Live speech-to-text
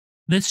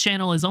This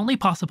channel is only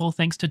possible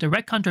thanks to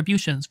direct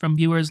contributions from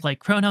viewers like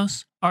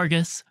Kronos,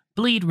 Argus,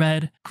 Bleed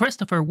Red,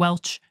 Christopher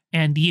Welch,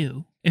 and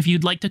you. If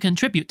you'd like to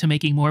contribute to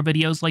making more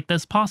videos like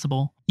this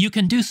possible, you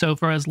can do so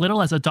for as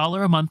little as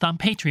 $1 a month on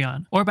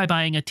Patreon, or by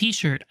buying a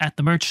t-shirt at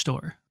the merch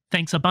store.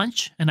 Thanks a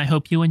bunch, and I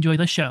hope you enjoy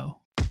the show.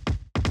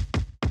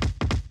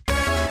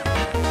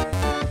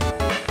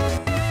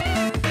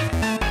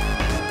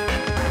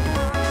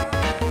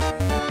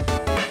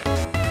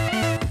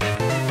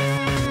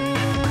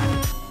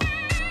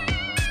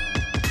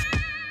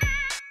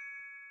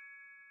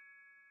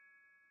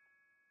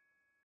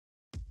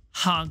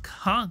 Honk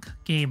honk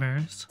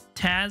gamers,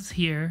 Taz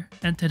here,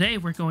 and today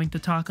we're going to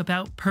talk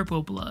about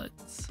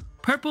Purplebloods.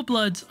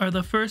 Purplebloods are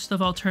the first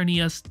of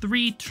Alternia's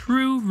 3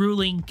 true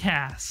ruling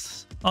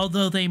castes,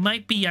 although they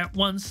might be at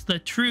once the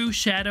true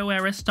shadow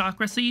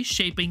aristocracy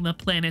shaping the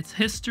planet's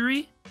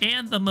history,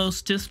 and the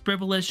most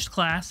disprivileged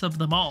class of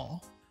them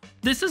all.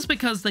 This is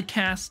because the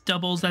caste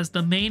doubles as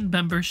the main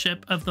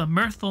membership of the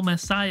Mirthful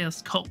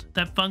Messiah's cult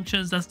that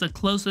functions as the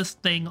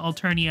closest thing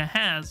Alternia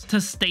has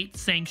to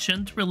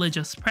state-sanctioned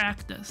religious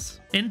practice.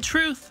 In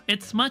truth,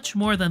 it's much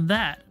more than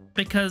that,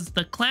 because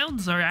the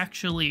clowns are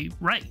actually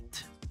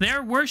right.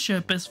 Their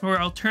worship is for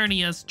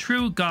Alternia's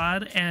true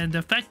god and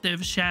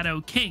effective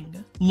Shadow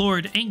King,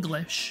 Lord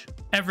English.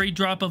 Every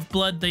drop of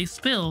blood they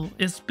spill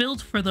is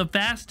spilled for the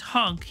vast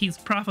honk he's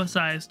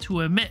prophesied to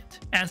emit,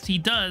 as he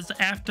does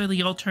after the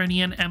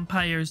Alternian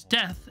Empire's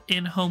death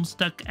in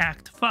Homestuck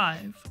Act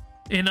 5.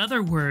 In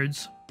other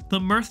words, the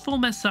Mirthful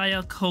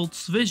Messiah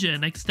cult's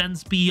vision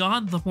extends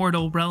beyond the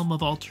mortal realm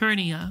of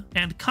Alternia,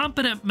 and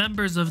competent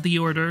members of the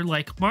Order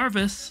like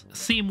Marvis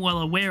seem well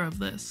aware of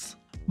this.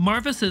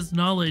 Marvis's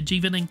knowledge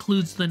even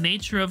includes the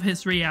nature of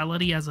his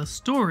reality as a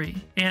story,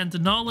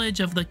 and knowledge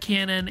of the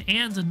canon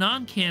and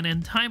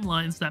non-canon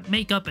timelines that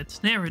make up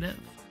its narrative.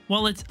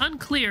 While it's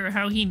unclear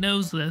how he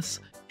knows this,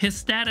 his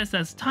status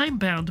as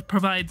time-bound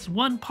provides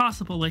one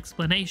possible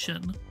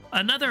explanation.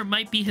 Another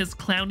might be his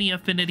clowny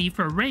affinity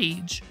for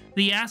rage,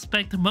 the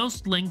aspect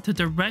most linked to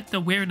direct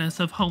awareness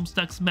of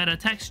Homestuck's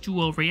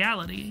metatextual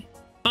reality.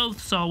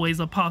 Both's always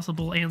a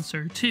possible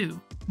answer,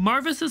 too.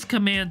 Marvis's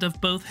command of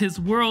both his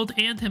world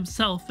and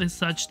himself is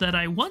such that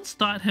I once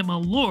thought him a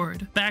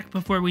lord, back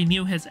before we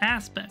knew his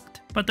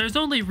aspect. But there's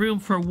only room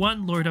for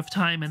one Lord of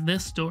Time in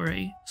this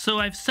story, so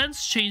I've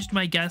since changed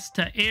my guess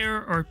to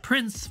heir or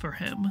prince for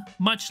him,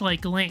 much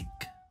like Link.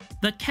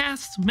 The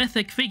cast's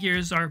mythic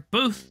figures are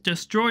both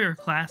destroyer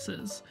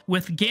classes,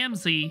 with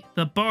Gamzee,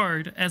 the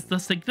Bard, as the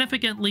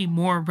significantly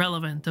more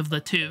relevant of the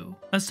two.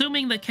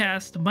 Assuming the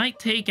cast might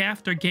take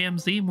after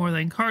Gamzee more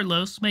than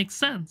Carlos makes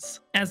sense,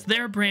 as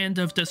their brand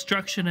of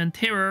destruction and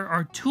terror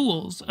are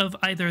tools of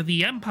either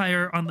the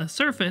Empire on the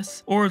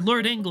surface or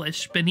Lord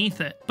English beneath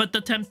it. But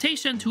the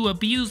temptation to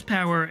abuse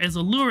power is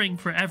alluring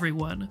for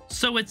everyone,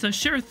 so it's a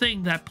sure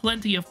thing that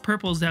plenty of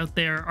purples out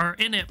there are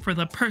in it for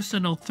the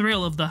personal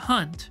thrill of the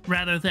hunt,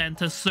 rather than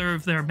to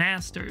serve their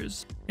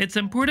masters. It's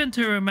important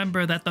to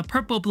remember that the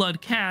Purplebloods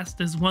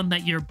caste is one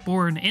that you're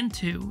born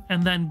into,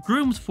 and then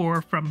groomed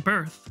for from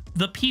birth.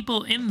 The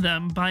people in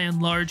them, by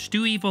and large,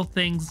 do evil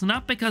things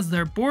not because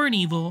they're born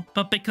evil,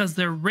 but because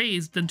they're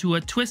raised into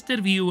a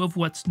twisted view of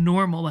what's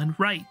normal and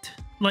right.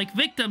 Like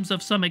victims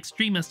of some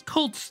extremist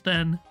cults,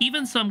 then,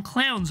 even some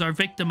clowns are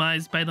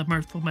victimized by the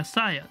Mirthful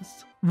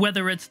Messiahs.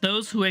 Whether it's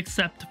those who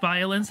accept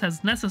violence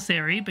as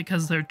necessary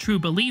because they're true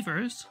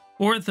believers,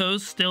 or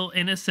those still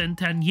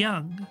innocent and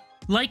young.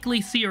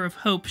 Likely Seer of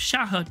Hope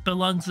Shahut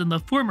belongs in the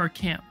former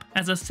camp,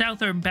 as a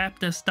Southern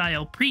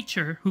Baptist-style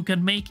preacher who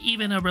can make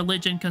even a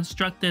religion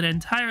constructed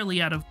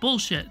entirely out of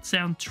bullshit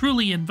sound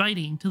truly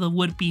inviting to the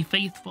would-be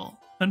faithful.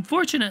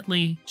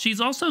 Unfortunately, she's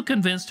also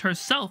convinced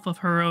herself of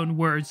her own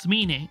words'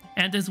 meaning,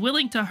 and is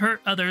willing to hurt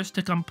others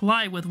to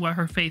comply with what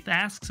her faith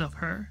asks of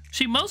her.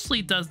 She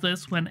mostly does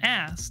this when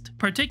asked,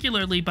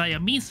 particularly by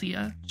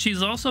Amicia.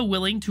 She's also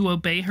willing to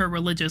obey her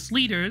religious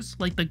leaders,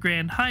 like the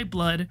Grand High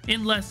Blood,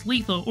 in less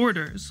lethal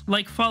orders,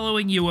 like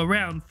following you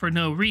around for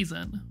no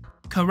reason.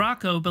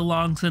 Karako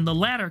belongs in the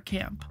latter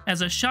camp,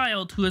 as a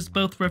child who is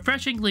both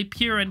refreshingly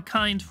pure and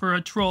kind for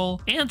a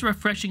troll and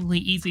refreshingly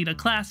easy to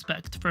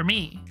claspect for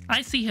me.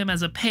 I see him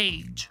as a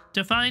page,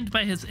 defined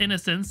by his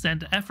innocence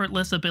and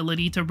effortless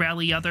ability to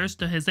rally others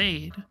to his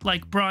aid,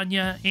 like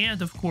Bronya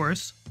and, of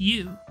course,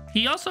 you.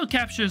 He also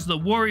captures the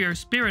warrior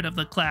spirit of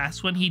the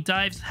class when he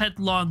dives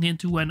headlong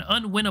into an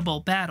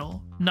unwinnable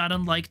battle, not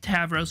unlike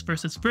Tavros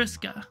vs.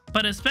 Vriska.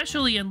 But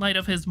especially in light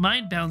of his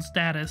mind-bound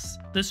status,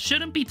 this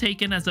shouldn't be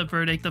taken as a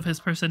verdict of his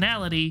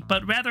personality,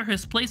 but rather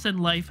his place in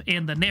life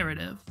and the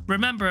narrative.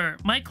 Remember,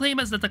 my claim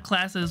is that the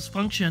classes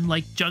function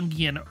like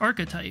Jungian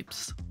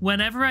archetypes.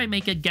 Whenever I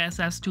make a guess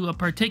as to a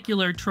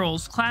particular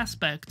troll's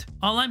classpect,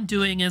 all I'm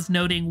doing is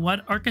noting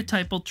what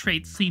archetypal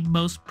traits seem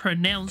most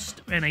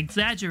pronounced and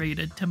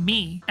exaggerated to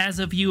me as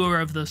a viewer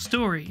of the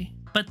story.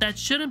 But that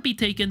shouldn't be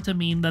taken to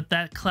mean that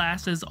that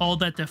class is all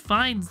that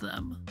defines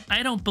them.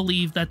 I don't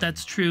believe that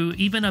that's true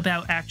even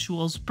about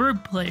actual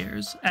Spurb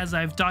players, as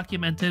I've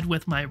documented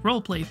with my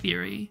roleplay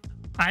theory.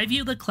 I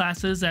view the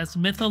classes as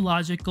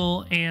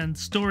mythological and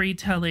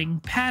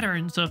storytelling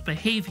patterns of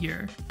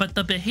behavior, but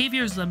the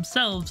behaviors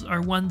themselves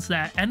are ones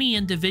that any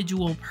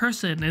individual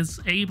person is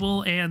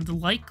able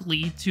and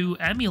likely to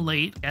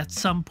emulate at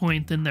some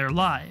point in their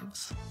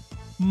lives.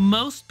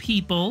 Most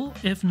people,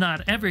 if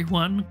not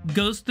everyone,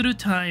 goes through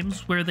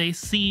times where they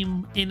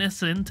seem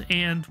innocent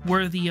and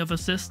worthy of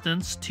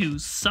assistance to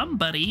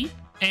somebody,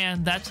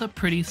 and that's a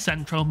pretty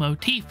central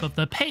motif of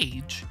the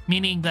page,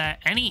 meaning that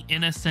any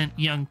innocent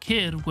young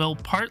kid will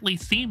partly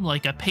seem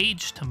like a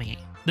page to me.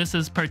 This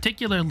is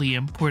particularly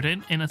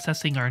important in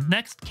assessing our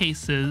next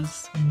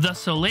cases, the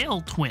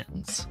Soleil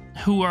twins,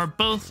 who are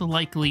both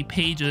likely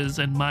pages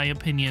in my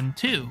opinion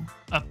too,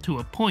 up to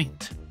a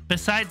point.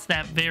 Besides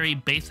that very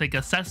basic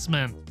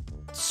assessment,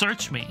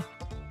 search me.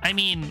 I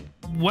mean,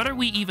 what are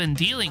we even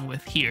dealing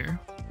with here?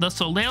 The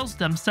Soleils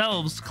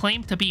themselves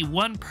claim to be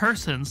one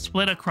person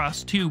split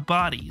across two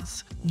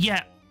bodies,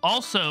 yet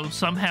also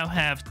somehow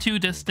have two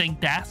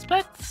distinct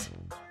aspects?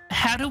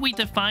 How do we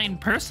define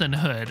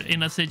personhood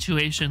in a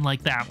situation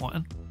like that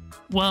one?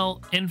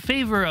 Well, in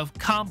favor of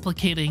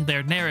complicating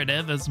their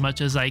narrative as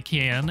much as I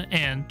can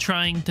and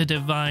trying to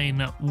divine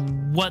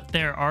what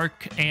their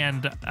arc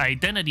and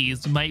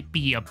identities might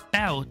be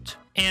about,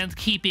 and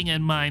keeping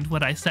in mind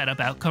what I said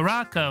about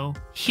Caraco,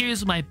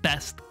 here's my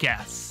best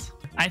guess.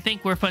 I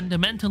think we're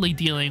fundamentally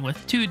dealing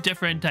with two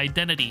different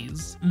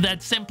identities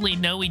that simply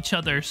know each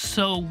other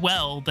so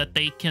well that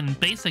they can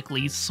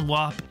basically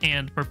swap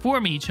and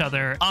perform each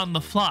other on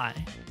the fly.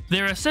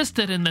 They're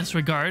assisted in this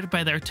regard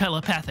by their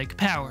telepathic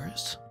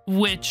powers,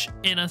 which,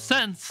 in a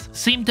sense,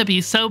 seem to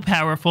be so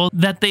powerful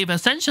that they've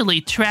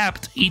essentially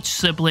trapped each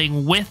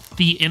sibling with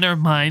the inner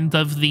mind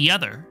of the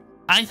other.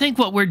 I think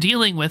what we're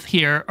dealing with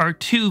here are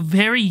two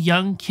very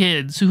young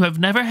kids who have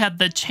never had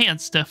the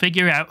chance to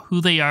figure out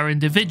who they are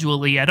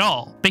individually at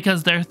all,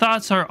 because their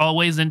thoughts are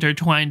always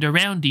intertwined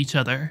around each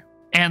other.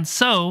 And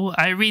so,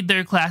 I read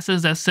their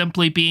classes as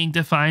simply being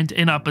defined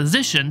in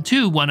opposition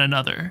to one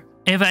another.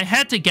 If I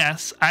had to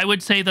guess, I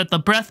would say that the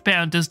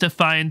Breathbound is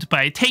defined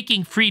by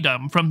taking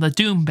freedom from the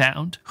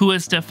Doombound, who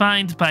is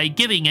defined by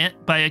giving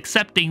it by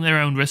accepting their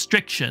own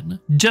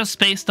restriction, just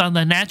based on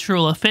the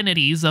natural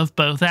affinities of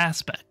both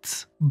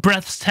aspects.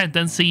 Breath's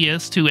tendency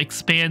is to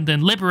expand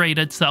and liberate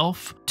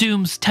itself,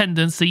 Doom's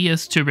tendency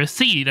is to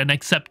recede and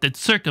accept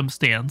its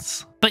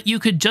circumstance. But you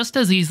could just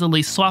as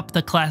easily swap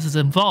the classes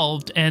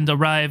involved and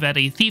arrive at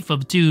a Thief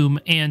of Doom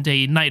and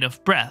a Knight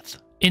of Breath.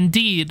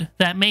 Indeed,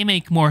 that may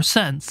make more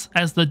sense,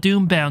 as the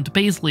Doombound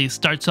Baisley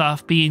starts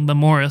off being the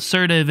more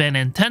assertive and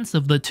intense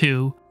of the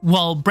two,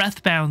 while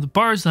Breathbound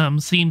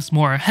Barzum seems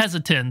more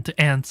hesitant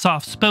and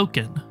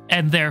soft-spoken,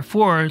 and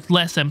therefore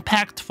less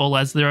impactful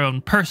as their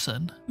own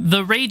person.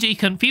 The ragey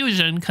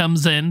confusion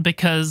comes in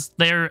because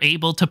they're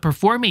able to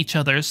perform each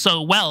other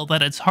so well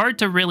that it's hard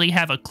to really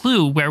have a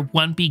clue where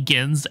one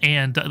begins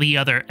and the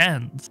other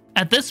ends.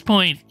 At this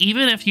point,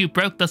 even if you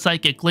broke the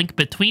psychic link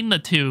between the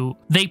two,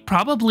 they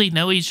probably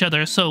know each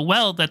other so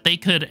well that they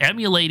could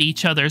emulate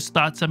each other's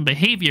thoughts and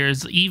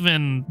behaviors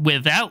even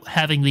without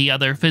having the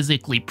other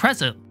physically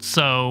present,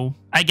 so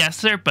I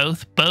guess they're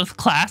both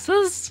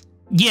classes?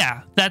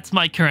 Yeah, that's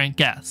my current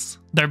guess.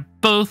 They're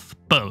both.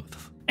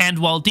 And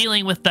while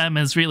dealing with them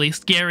is really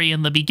scary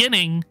in the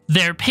beginning,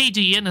 their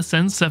pagey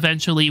innocence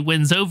eventually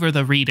wins over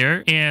the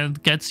reader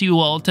and gets you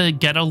all to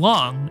get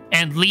along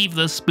and leave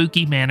the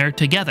spooky manor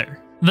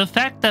together. The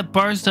fact that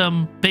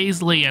Barzum,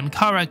 Baisley, and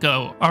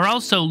Caraco are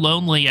also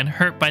lonely and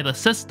hurt by the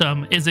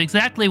system is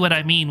exactly what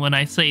I mean when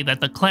I say that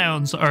the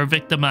clowns are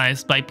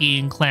victimized by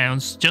being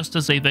clowns just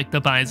as they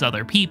victimize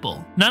other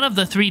people. None of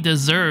the three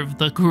deserve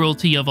the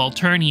cruelty of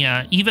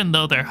Alternia, even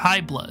though they're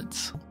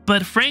Highbloods.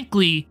 But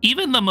frankly,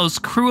 even the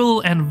most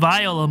cruel and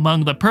vile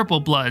among the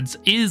Purplebloods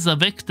is a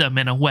victim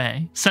in a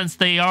way, since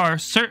they are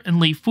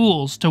certainly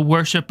fools to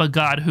worship a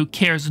god who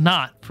cares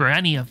not for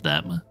any of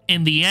them.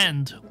 In the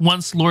end,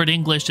 once Lord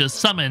English is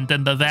summoned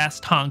and the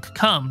vast HONK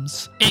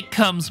comes, it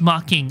comes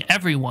mocking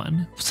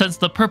everyone, since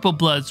the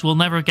Purplebloods will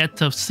never get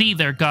to see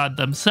their god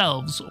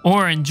themselves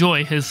or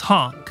enjoy his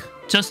HONK.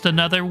 Just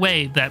another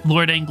way that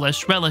Lord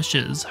English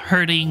relishes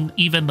hurting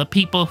even the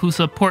people who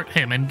support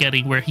him in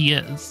getting where he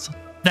is.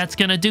 That's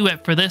gonna do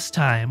it for this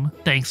time.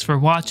 Thanks for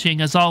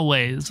watching as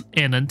always,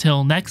 and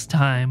until next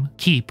time,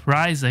 keep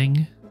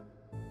rising.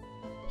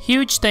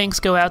 Huge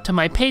thanks go out to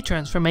my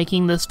patrons for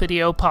making this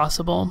video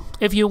possible.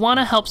 If you want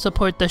to help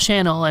support the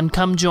channel and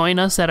come join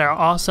us at our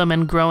awesome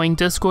and growing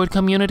Discord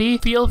community,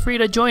 feel free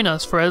to join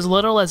us for as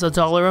little as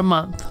 $1 a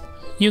month.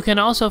 You can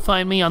also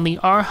find me on the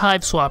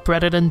Hiveswap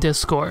Reddit and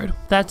Discord.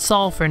 That's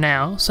all for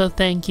now, so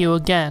thank you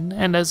again,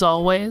 and as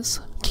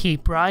always,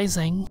 keep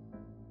rising.